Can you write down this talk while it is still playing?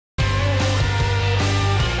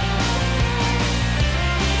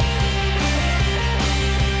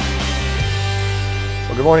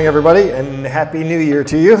Good morning, everybody, and Happy New Year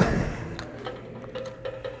to you.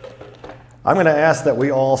 I'm going to ask that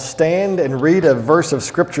we all stand and read a verse of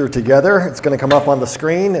Scripture together. It's going to come up on the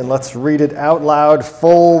screen, and let's read it out loud,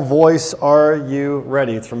 full voice. Are you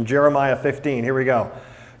ready? It's from Jeremiah 15. Here we go.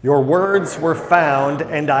 Your words were found,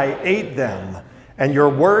 and I ate them, and your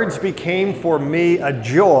words became for me a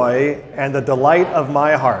joy and the delight of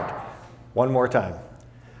my heart. One more time.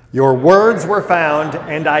 Your words were found,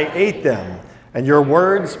 and I ate them, and your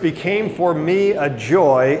words became for me a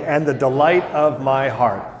joy and the delight of my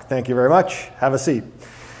heart. Thank you very much. Have a seat.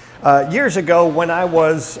 Years ago, when I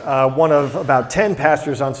was one of about 10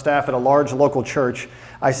 pastors on staff at a large local church,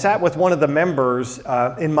 I sat with one of the members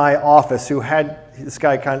in my office who this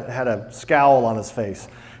guy kind of had a scowl on his face.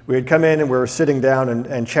 We had come in and we were sitting down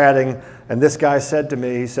and chatting, and this guy said to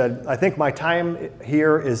me, he said, I think my time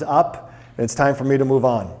here is up, and it's time for me to move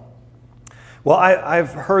on. Well,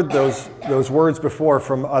 I've heard those words before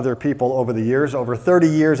from other people over the years. Over 30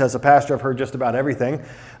 years as a pastor, I've heard just about everything.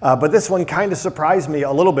 But this one kind of surprised me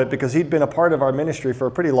a little bit because he'd been a part of our ministry for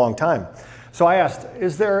a pretty long time. So I asked,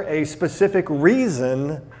 is there a specific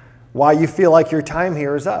reason why you feel like your time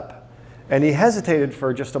here is up? And he hesitated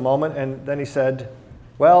for just a moment, and then he said,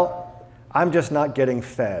 well, I'm just not getting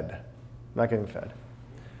fed. Not getting fed.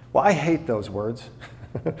 Well, I hate those words.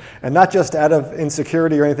 And not just out of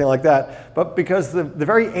insecurity or anything like that, but because the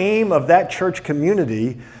very aim of that church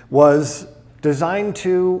community was designed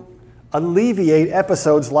to alleviate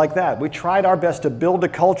episodes like that. We tried our best to build a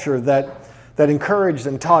culture that encouraged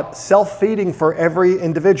and taught self-feeding for every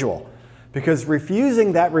individual, because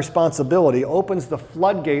refusing that responsibility opens the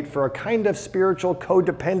floodgate for a kind of spiritual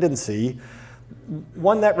codependency,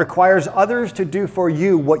 one that requires others to do for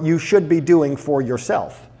you what you should be doing for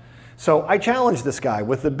yourself. So I challenged this guy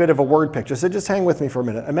with a bit of a word picture. I said, just hang with me for a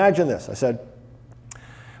minute. Imagine this. I said,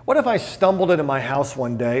 what if I stumbled into my house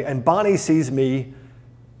one day and Bonnie sees me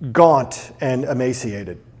gaunt and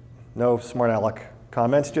emaciated? No smart aleck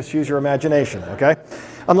comments, just use your imagination, okay?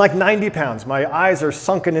 I'm like 90 pounds. My eyes are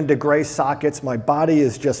sunken into gray sockets. My body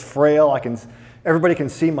is just frail. Everybody can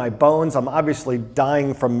see my bones. I'm obviously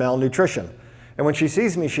dying from malnutrition. And when she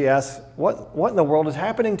sees me, she asks, what in the world is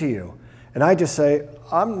happening to you? And I just say,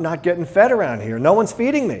 I'm not getting fed around here. No one's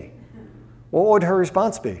feeding me. What would her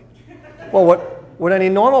response be? Well, what any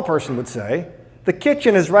normal person would say, the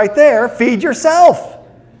kitchen is right there. Feed yourself.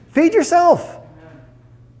 Feed yourself.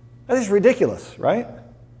 That is ridiculous, right?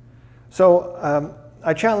 So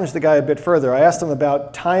I challenged the guy a bit further. I asked him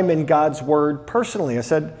about time in God's Word personally. I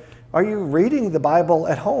said, are you reading the Bible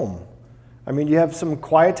at home? I mean, you have some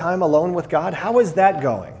quiet time alone with God? How is that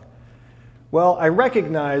going? Well, I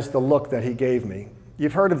recognized the look that he gave me.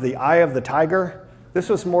 You've heard of the eye of the tiger? This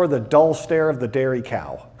was more the dull stare of the dairy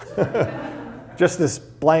cow. Just this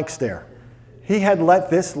blank stare. He had let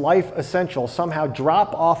this life essential somehow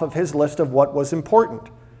drop off of his list of what was important.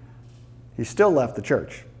 He still left the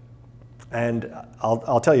church. And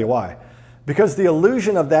I'll tell you why. Because the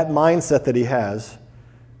illusion of that mindset that he has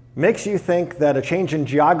makes you think that a change in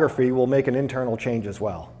geography will make an internal change as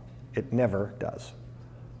well. It never does.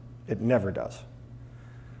 It never does.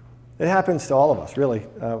 It happens to all of us, really,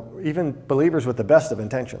 even believers with the best of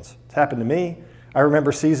intentions. It's happened to me. I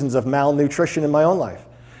remember seasons of malnutrition in my own life.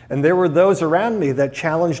 And there were those around me that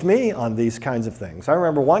challenged me on these kinds of things. I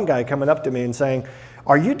remember one guy coming up to me and saying,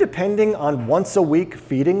 are you depending on once-a-week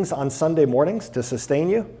feedings on Sunday mornings to sustain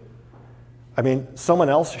you? I mean, someone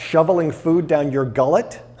else shoveling food down your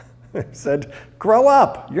gullet? He said, grow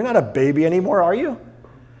up. You're not a baby anymore, are you?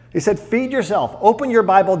 He said, feed yourself. Open your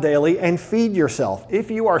Bible daily and feed yourself.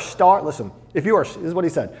 If you are starved, listen, this is what he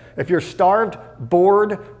said. If you're starved,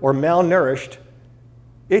 bored, or malnourished,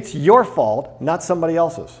 it's your fault, not somebody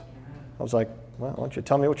else's. I was like, well, why don't you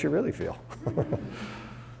tell me what you really feel?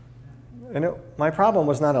 And my problem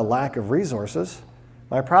was not a lack of resources.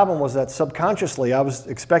 My problem was that subconsciously I was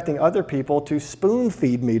expecting other people to spoon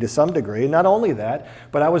feed me to some degree. Not only that,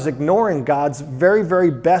 but I was ignoring God's very,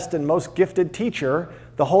 very best and most gifted teacher,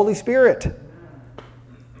 the Holy Spirit.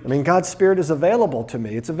 I mean, God's Spirit is available to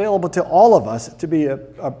me. It's available to all of us to be a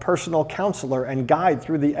personal counselor and guide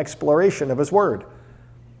through the exploration of His Word.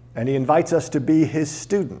 And He invites us to be His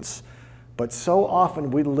students. But so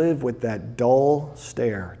often we live with that dull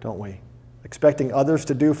stare, don't we? Expecting others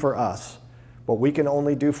to do for us what we can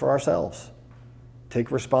only do for ourselves.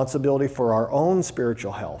 Take responsibility for our own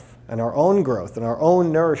spiritual health and our own growth and our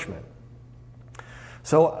own nourishment.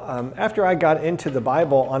 So after I got into the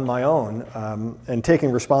Bible on my own and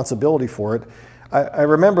taking responsibility for it, I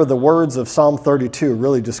remember the words of Psalm 32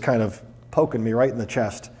 really just kind of poking me right in the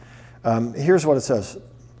chest. Here's what it says.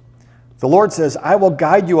 The Lord says, I will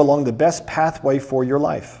guide you along the best pathway for your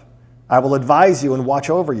life. I will advise you and watch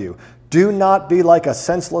over you. Do not be like a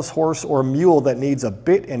senseless horse or mule that needs a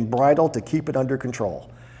bit and bridle to keep it under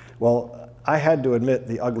control. Well, I had to admit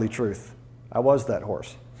the ugly truth. I was that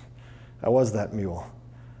horse. I was that mule.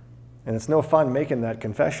 And it's no fun making that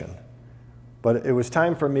confession. But it was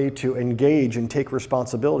time for me to engage and take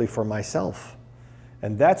responsibility for myself.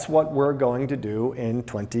 And that's what we're going to do in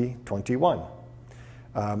 2021.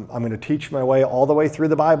 I'm going to teach my way all the way through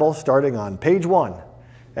the Bible, starting on page 1.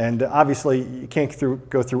 And obviously, you can't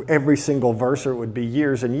go through every single verse, or it would be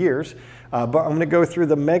years and years. But I'm going to go through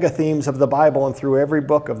the mega themes of the Bible and through every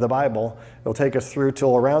book of the Bible. It'll take us through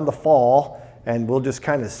till around the fall, and we'll just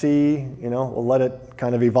kind of see, we'll let it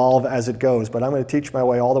kind of evolve as it goes. But I'm going to teach my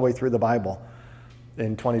way all the way through the Bible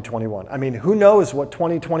in 2021. I mean, who knows what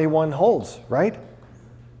 2021 holds, right?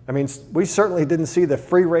 I mean, we certainly didn't see the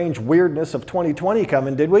free-range weirdness of 2020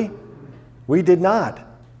 coming, did we? We did not.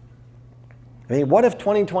 I mean, what if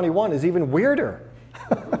 2021 is even weirder?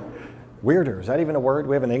 Weirder, is that even a word?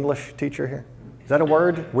 We have an English teacher here. Is that a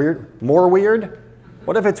word? Weird? More weird?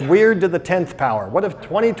 What if it's weird to the 10th power? What if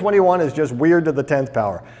 2021 is just weird to the 10th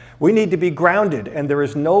power? We need to be grounded, and there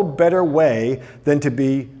is no better way than to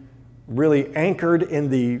be really anchored in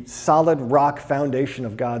the solid rock foundation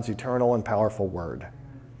of God's eternal and powerful word.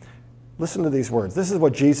 Listen to these words. This is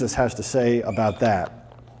what Jesus has to say about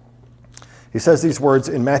that. He says these words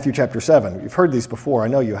in Matthew chapter 7. You've heard these before. I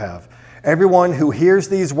know you have. Everyone who hears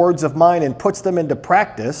these words of mine and puts them into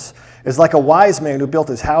practice is like a wise man who built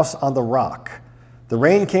his house on the rock. The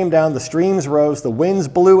rain came down, the streams rose, the winds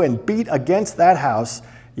blew and beat against that house,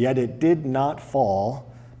 yet it did not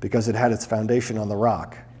fall because it had its foundation on the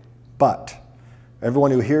rock. But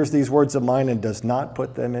everyone who hears these words of mine and does not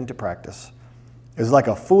put them into practice is like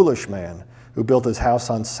a foolish man who built his house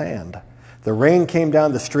on sand. The rain came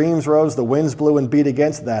down, the streams rose, the winds blew and beat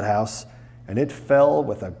against that house, and it fell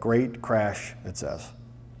with a great crash, it says.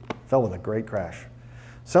 It fell with a great crash.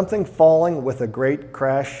 Something falling with a great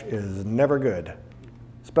crash is never good,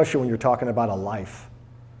 especially when you're talking about a life.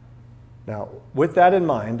 Now, with that in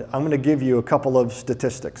mind, I'm going to give you a couple of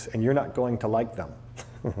statistics, and you're not going to like them.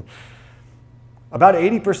 About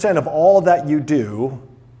 80% of all that you do,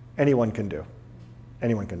 anyone can do.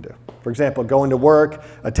 Anyone can do. For example, going to work,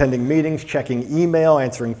 attending meetings, checking email,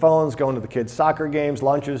 answering phones, going to the kids' soccer games,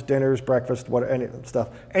 lunches, dinners, breakfast, any stuff.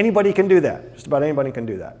 Anybody can do that. Just about anybody can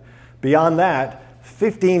do that. Beyond that,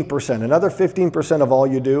 15%, another 15% of all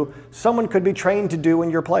you do, someone could be trained to do in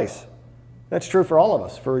your place. That's true for all of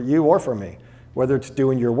us, for you or for me. Whether it's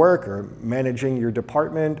doing your work or managing your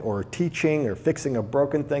department or teaching or fixing a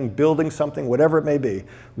broken thing, building something, whatever it may be.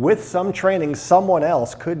 With some training, someone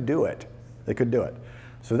else could do it. They could do it.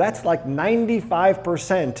 So that's like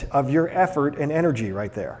 95% of your effort and energy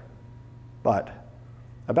right there. But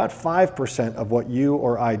about 5% of what you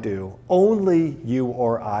or I do, only you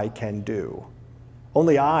or I can do.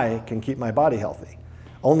 Only I can keep my body healthy.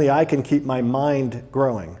 Only I can keep my mind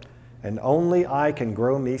growing. And only I can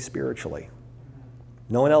grow me spiritually.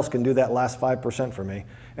 No one else can do that last 5% for me.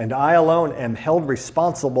 And I alone am held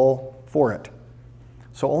responsible for it.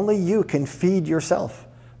 So only you can feed yourself.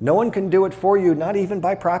 No one can do it for you, not even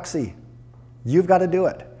by proxy. You've got to do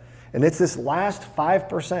it. And it's this last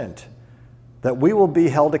 5% that we will be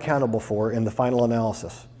held accountable for in the final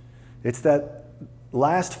analysis. It's that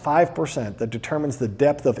last 5% that determines the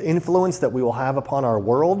depth of influence that we will have upon our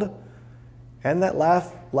world. And that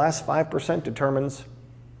last 5% determines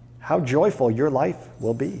how joyful your life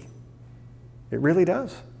will be. It really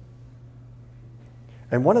does.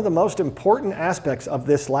 And one of the most important aspects of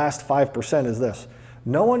this last 5% is this.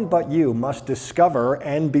 No one but you must discover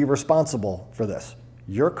and be responsible for this.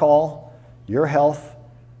 Your call, your health,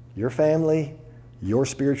 your family, your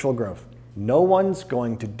spiritual growth. No one's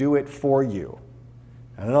going to do it for you.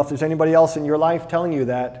 I don't know if there's anybody else in your life telling you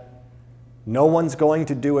that. No one's going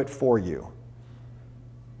to do it for you.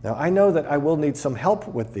 Now, I know that I will need some help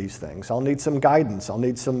with these things. I'll need some guidance. I'll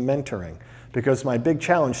need some mentoring, because my big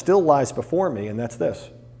challenge still lies before me, and that's this: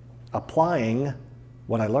 applying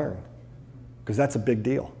what I learn, because that's a big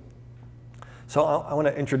deal. So I want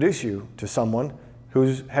to introduce you to someone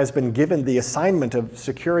who has been given the assignment of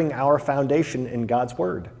securing our foundation in God's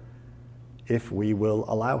Word, if we will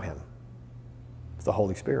allow Him. It's the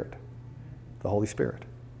Holy Spirit. The Holy Spirit.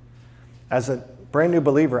 As a brand new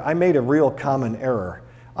believer, I made a real common error.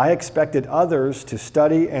 I expected others to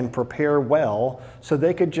study and prepare well so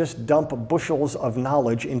they could just dump bushels of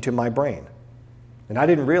knowledge into my brain. And I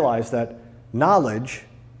didn't realize that knowledge,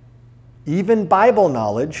 even Bible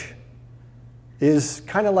knowledge, is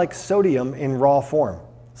kind of like sodium in raw form.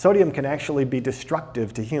 Sodium can actually be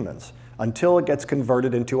destructive to humans. until it gets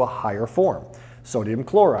converted into a higher form. Sodium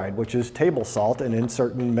chloride, which is table salt, and in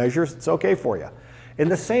certain measures, it's okay for you. In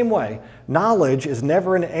the same way, knowledge is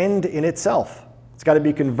never an end in itself. It's got to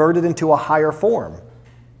be converted into a higher form.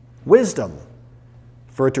 Wisdom,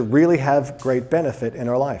 for it to really have great benefit in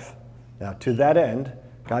our life. Now, to that end,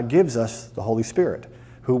 God gives us the Holy Spirit,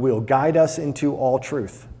 who will guide us into all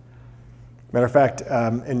truth. Matter of fact,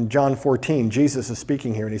 in John 14, Jesus is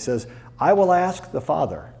speaking here, and he says, I will ask the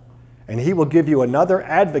Father, and he will give you another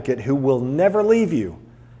advocate who will never leave you.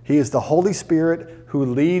 He is the Holy Spirit who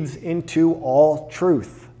leads into all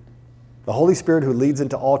truth. The Holy Spirit who leads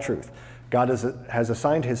into all truth. God has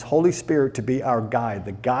assigned his Holy Spirit to be our guide,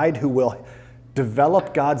 the guide who will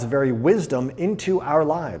develop God's very wisdom into our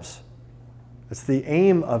lives. It's the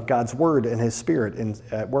aim of God's word and his Spirit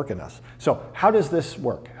at work in us. So how does this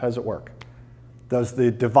work? How does it work? Does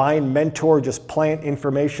the divine mentor just plant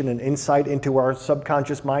information and insight into our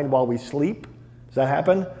subconscious mind while we sleep? Does that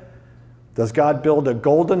happen? Does God build a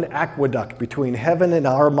golden aqueduct between heaven and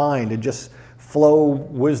our mind and just flow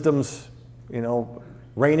wisdom's,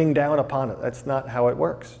 raining down upon it? That's not how it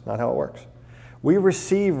works. Not how it works. We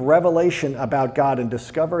receive revelation about God and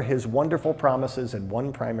discover his wonderful promises in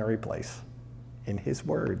one primary place, in his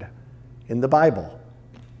word, in the Bible.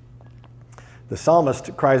 The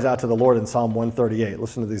psalmist cries out to the Lord in Psalm 138.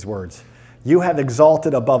 Listen to these words. You have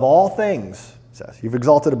exalted above all things, it says. You've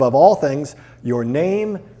exalted above all things your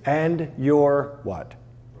name and your what?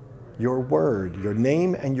 Your word. Your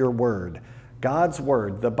name and your word. God's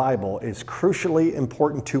word, the Bible, is crucially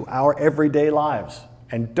important to our everyday lives.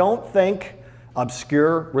 And don't think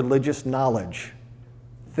obscure religious knowledge.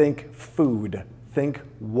 Think food. Think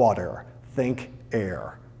water. Think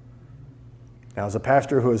air. Now, as a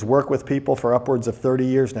pastor who has worked with people for upwards of 30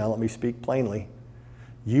 years now, let me speak plainly.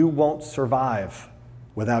 You won't survive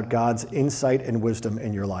without God's insight and wisdom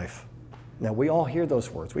in your life. Now, we all hear those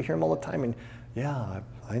words. We hear them all the time. And yeah,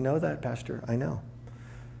 I know that, Pastor. I know.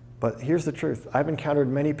 But here's the truth. I've encountered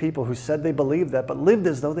many people who said they believe that, but lived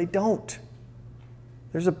as though they don't.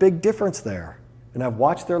 There's a big difference there. And I've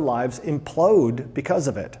watched their lives implode because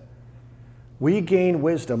of it. We gain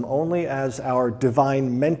wisdom only as our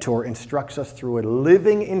divine mentor instructs us through a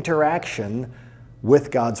living interaction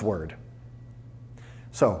with God's word.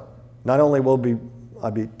 So, not only will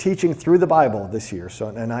I'll be teaching through the Bible this year,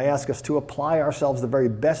 and I ask us to apply ourselves the very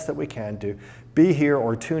best that we can to be here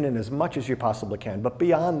or tune in as much as you possibly can. But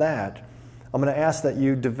beyond that, I'm going to ask that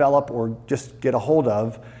you develop or just get a hold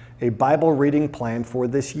of a Bible reading plan for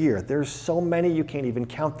this year. There's so many you can't even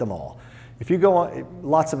count them all. If you go on,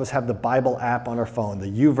 lots of us have the Bible app on our phone, the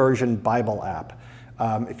YouVersion Bible app.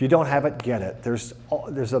 If you don't have it, get it. There's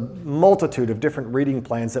a multitude of different reading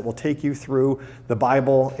plans that will take you through the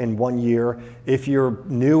Bible in 1 year. If you're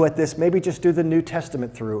new at this, maybe just do the New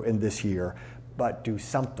Testament through in this year. But do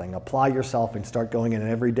something. Apply yourself and start going in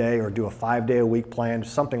every day, or do a 5-day-a-week plan,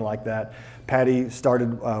 something like that. Patty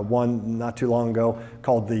started one not too long ago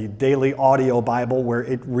called the Daily Audio Bible, where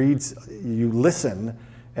it reads, you listen,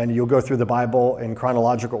 and you'll go through the Bible in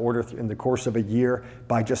chronological order in the course of a year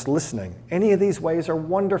by just listening. Any of these ways are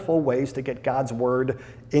wonderful ways to get God's word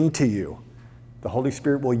into you. The Holy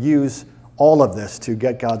Spirit will use all of this to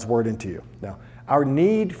get God's word into you. Now, our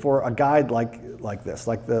need for a guide like this,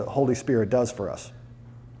 like the Holy Spirit does for us,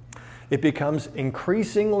 it becomes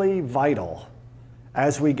increasingly vital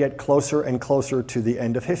as we get closer and closer to the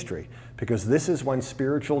end of history, because this is when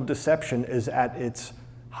spiritual deception is at its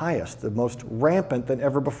highest, the most rampant than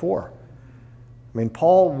ever before. I mean,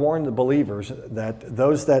 Paul warned the believers that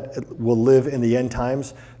those that will live in the end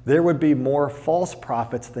times, there would be more false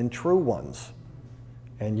prophets than true ones.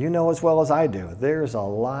 And you know as well as I do, there's a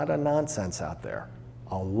lot of nonsense out there.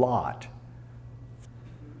 A lot.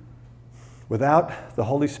 Without the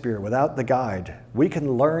Holy Spirit, without the guide, we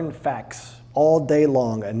can learn facts all day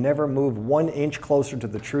long and never move 1 inch closer to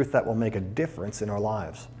the truth that will make a difference in our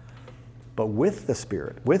lives. But with the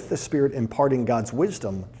Spirit imparting God's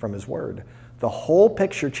wisdom from his word, the whole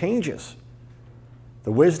picture changes.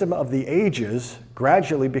 The wisdom of the ages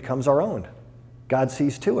gradually becomes our own. God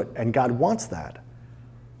sees to it, and God wants that.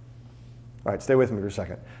 All right, stay with me for a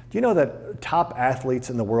second. Do you know that top athletes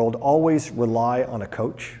in the world always rely on a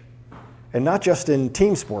coach? And not just in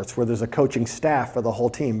team sports where there's a coaching staff for the whole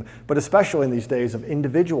team, but especially in these days of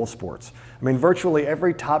individual sports. I mean, virtually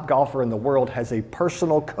every top golfer in the world has a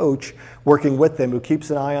personal coach working with them who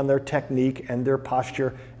keeps an eye on their technique and their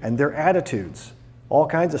posture and their attitudes, all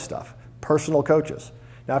kinds of stuff. Personal coaches.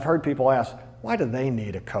 Now, I've heard people ask, why do they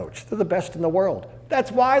need a coach? They're the best in the world.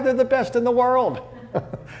 That's why they're the best in the world.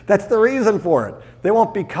 That's the reason for it. They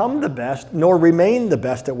won't become the best nor remain the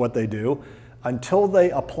best at what they do until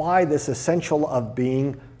they apply this essential of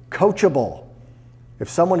being coachable. If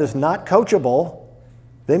someone is not coachable,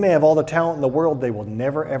 they may have all the talent in the world, they will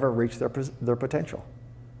never ever reach their potential.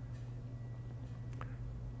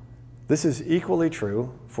 This is equally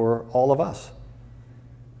true for all of us.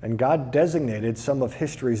 And God designated some of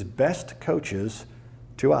history's best coaches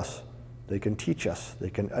to us. They can teach us, they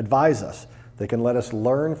can advise us, they can let us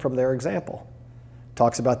learn from their example.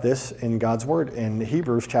 Talks about this in God's word in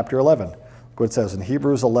Hebrews chapter 11. Look what it says in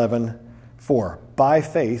Hebrews 11:4. By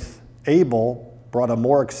faith, Abel brought a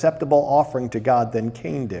more acceptable offering to God than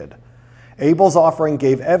Cain did. Abel's offering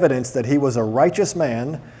gave evidence that he was a righteous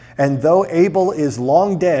man, and though Abel is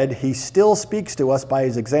long dead, he still speaks to us by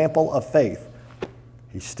his example of faith.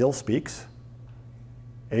 He still speaks.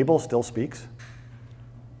 Abel still speaks.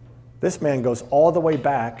 This man goes all the way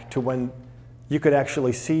back to when you could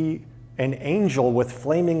actually see an angel with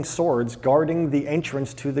flaming swords guarding the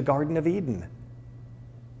entrance to the Garden of Eden.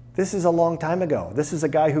 This is a long time ago. This is a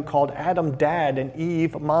guy who called Adam dad and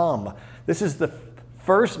Eve mom. This is the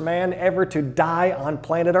first man ever to die on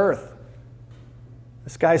planet Earth.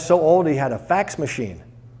 This guy's so old he had a fax machine.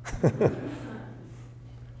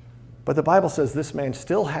 But the Bible says this man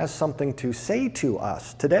still has something to say to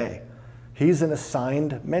us today. He's an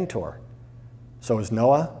assigned mentor. So is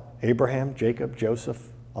Noah, Abraham, Jacob, Joseph,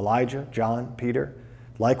 Elijah, John, Peter.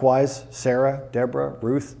 Likewise, Sarah, Deborah,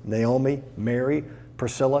 Ruth, Naomi, Mary,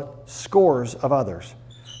 Priscilla, scores of others.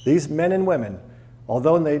 These men and women,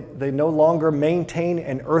 although they no longer maintain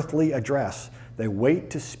an earthly address, they wait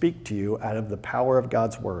to speak to you out of the power of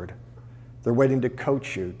God's word. They're waiting to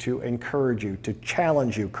coach you, to encourage you, to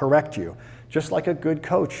challenge you, correct you, just like a good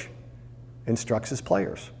coach instructs his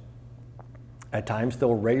players. At times,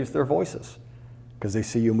 they'll raise their voices because they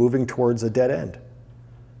see you moving towards a dead end.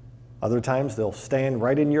 Other times, they'll stand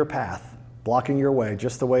right in your path, blocking your way,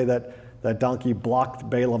 just the way that donkey blocked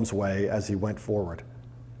Balaam's way as he went forward.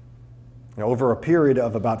 Now, over a period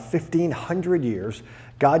of about 1,500 years,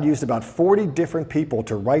 God used about 40 different people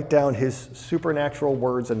to write down his supernatural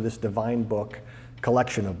words in this divine book,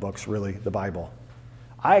 collection of books, really, the Bible.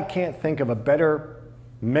 I can't think of a better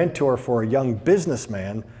mentor for a young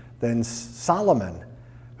businessman than Solomon,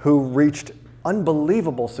 who reached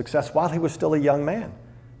unbelievable success while he was still a young man.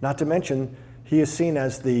 Not to mention, he is seen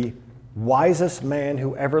as the wisest man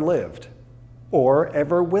who ever lived or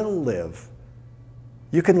ever will live.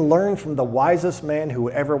 You can learn from the wisest man who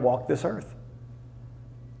ever walked this earth.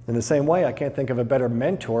 In the same way, I can't think of a better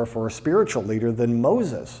mentor for a spiritual leader than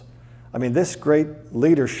Moses. I mean, this great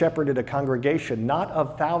leader shepherded a congregation not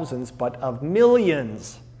of thousands, but of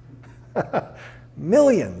millions.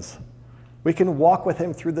 Millions. We can walk with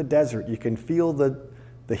him through the desert. You can feel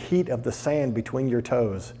the heat of the sand between your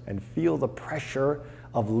toes and feel the pressure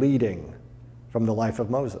of leading from the life of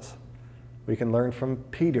Moses. We can learn from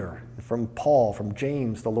Peter, from Paul, from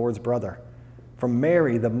James, the Lord's brother, from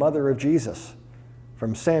Mary, the mother of Jesus,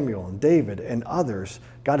 from Samuel and David and others.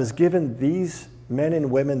 God has given these men and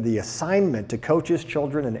women the assignment to coach his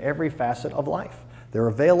children in every facet of life. They're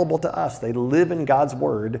available to us. They live in God's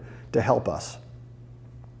word to help us.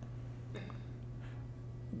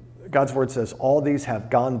 God's word says, all these have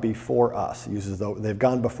gone before us. It uses they've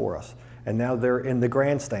gone before us. And now they're in the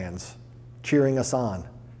grandstands, cheering us on,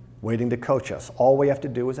 waiting to coach us. All we have to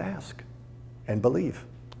do is ask and believe.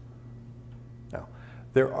 Now,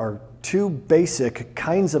 there are two basic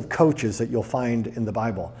kinds of coaches that you'll find in the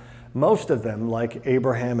Bible. Most of them, like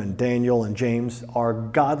Abraham and Daniel and James, are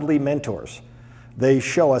godly mentors. They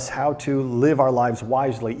show us how to live our lives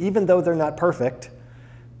wisely. Even though they're not perfect,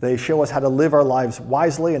 they show us how to live our lives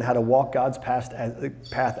wisely and how to walk God's path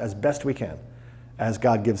as best we can, as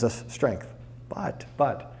God gives us strength. But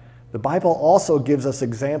the Bible also gives us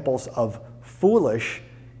examples of foolish,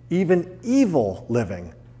 even evil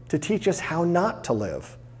living to teach us how not to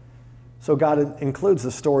live. So God includes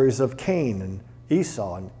the stories of Cain and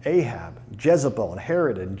Esau and Ahab, Jezebel and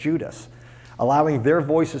Herod and Judas, allowing their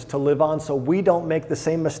voices to live on so we don't make the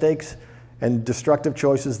same mistakes and destructive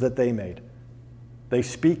choices that they made. They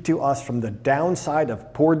speak to us from the downside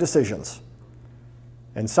of poor decisions.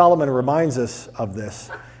 And Solomon reminds us of this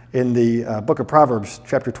in the book of Proverbs,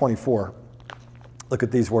 chapter 24. Look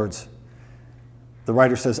at these words. The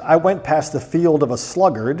writer says, I went past the field of a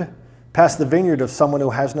sluggard, past the vineyard of someone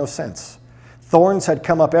who has no sense. Thorns had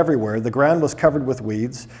come up everywhere, the ground was covered with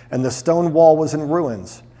weeds, and the stone wall was in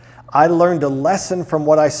ruins. I learned a lesson from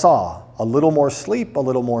what I saw. A little more sleep, a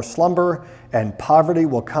little more slumber, and poverty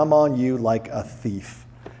will come on you like a thief.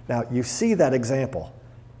 Now, you see that example,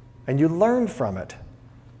 and you learn from it.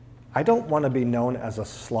 I don't want to be known as a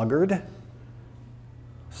sluggard,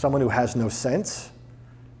 someone who has no sense.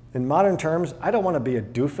 In modern terms, I don't want to be a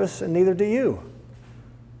doofus, and neither do you.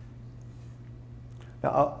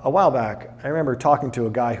 Now, a while back, I remember talking to a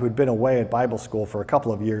guy who had been away at Bible school for a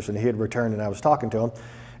couple of years, and he had returned, and I was talking to him.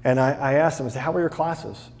 And I asked him, I said, how were your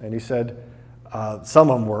classes? And he said, some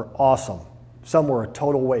of them were awesome. Some were a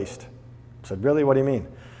total waste. I said, really? What do you mean?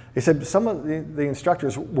 He said, some of the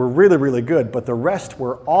instructors were really, really good, but the rest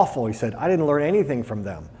were awful. He said, I didn't learn anything from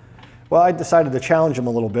them. Well, I decided to challenge him a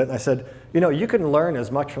little bit, and I said, you can learn as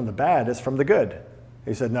much from the bad as from the good.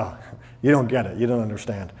 He said, no, you don't get it. You don't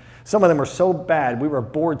understand. Some of them were so bad, we were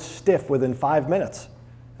bored stiff within 5 minutes.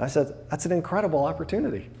 I said, that's an incredible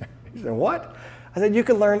opportunity. He said, what? I said, you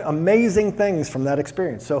can learn amazing things from that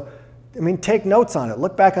experience. So, take notes on it.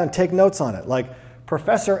 Look back on, take notes on it. Like,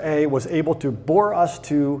 Professor A was able to bore us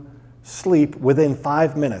to sleep within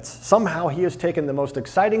 5 minutes. Somehow he has taken the most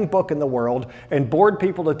exciting book in the world and bored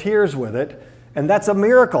people to tears with it, and that's a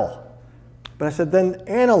miracle. But I said, then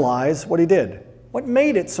analyze what he did. What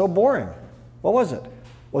made it so boring? What was it?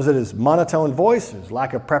 Was it his monotone voice, his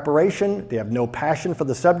lack of preparation? Did he have no passion for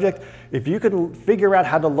the subject? If you could figure out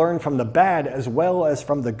how to learn from the bad as well as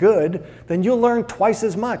from the good, then you'll learn twice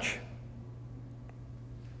as much.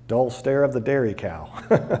 Dull stare of the dairy cow.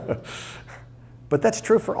 But that's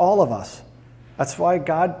true for all of us. That's why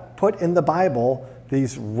God put in the Bible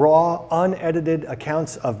these raw, unedited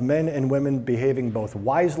accounts of men and women behaving both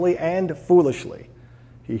wisely and foolishly.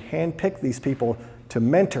 He handpicked these people to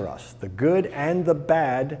mentor us, the good and the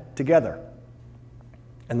bad together.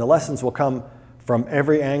 And the lessons will come from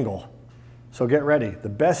every angle. So get ready. The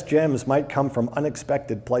best gems might come from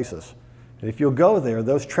unexpected places. And if you'll go there,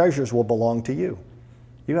 those treasures will belong to you.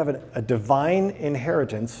 You have a divine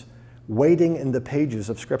inheritance waiting in the pages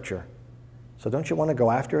of Scripture. So don't you want to go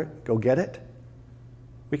after it? Go get it?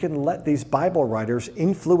 We can let these Bible writers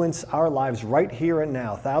influence our lives right here and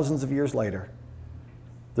now, thousands of years later.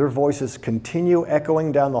 Their voices continue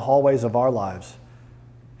echoing down the hallways of our lives.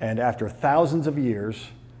 And after thousands of years,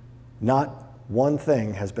 not one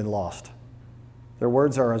thing has been lost. Their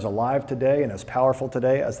words are as alive today and as powerful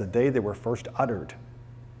today as the day they were first uttered.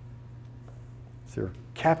 They're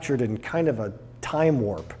captured in kind of a time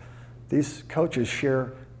warp. These coaches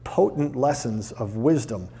share potent lessons of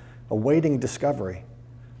wisdom, awaiting discovery.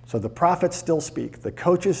 So the prophets still speak, the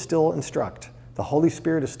coaches still instruct, the Holy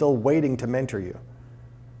Spirit is still waiting to mentor you.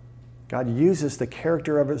 God uses the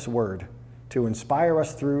character of His Word to inspire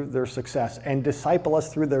us through their success and disciple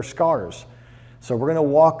us through their scars. So we're going to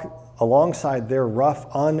walk alongside their rough,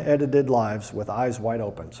 unedited lives with eyes wide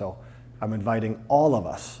open. So I'm inviting all of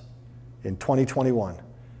us in 2021.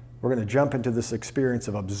 We're going to jump into this experience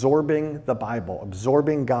of absorbing the Bible,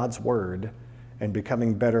 absorbing God's Word, and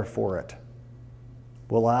becoming better for it.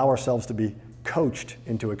 We'll allow ourselves to be coached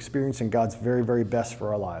into experiencing God's very, very best for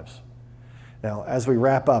our lives. Now, as we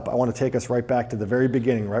wrap up, I want to take us right back to the very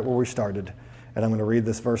beginning, right where we started, and I'm going to read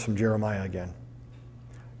this verse from Jeremiah again.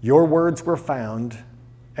 Your words were found,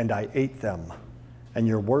 and I ate them, and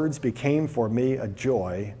your words became for me a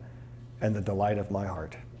joy and the delight of my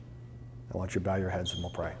heart. I want you to bow your heads and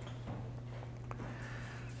we'll pray.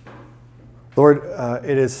 Lord,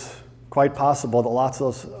 it is quite possible that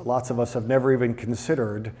lots of us have never even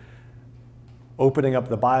considered opening up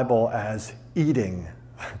the Bible as eating,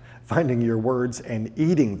 finding your words and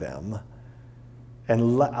eating them, and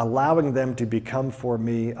allowing them to become for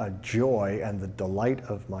me a joy and the delight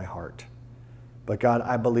of my heart. But God,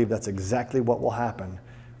 I believe that's exactly what will happen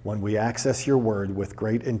when we access your word with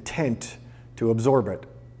great intent to absorb it,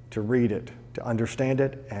 to read it, to understand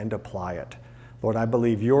it, and apply it. Lord, I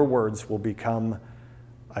believe your words will become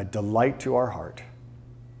a delight to our heart.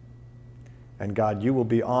 And God, you will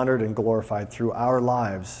be honored and glorified through our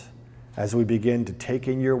lives as we begin to take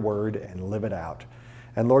in your word and live it out.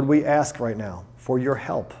 And Lord, we ask right now for your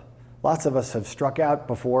help. Lots of us have struck out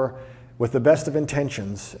before with the best of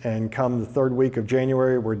intentions, and come the third week of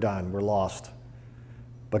January, we're done, we're lost.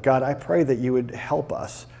 But God, I pray that you would help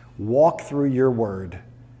us walk through your word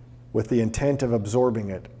with the intent of absorbing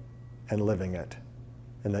it and living it,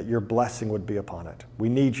 and that your blessing would be upon it. We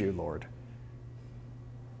need you, Lord,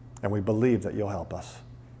 and we believe that you'll help us.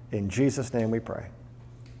 In Jesus' name we pray.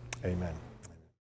 Amen.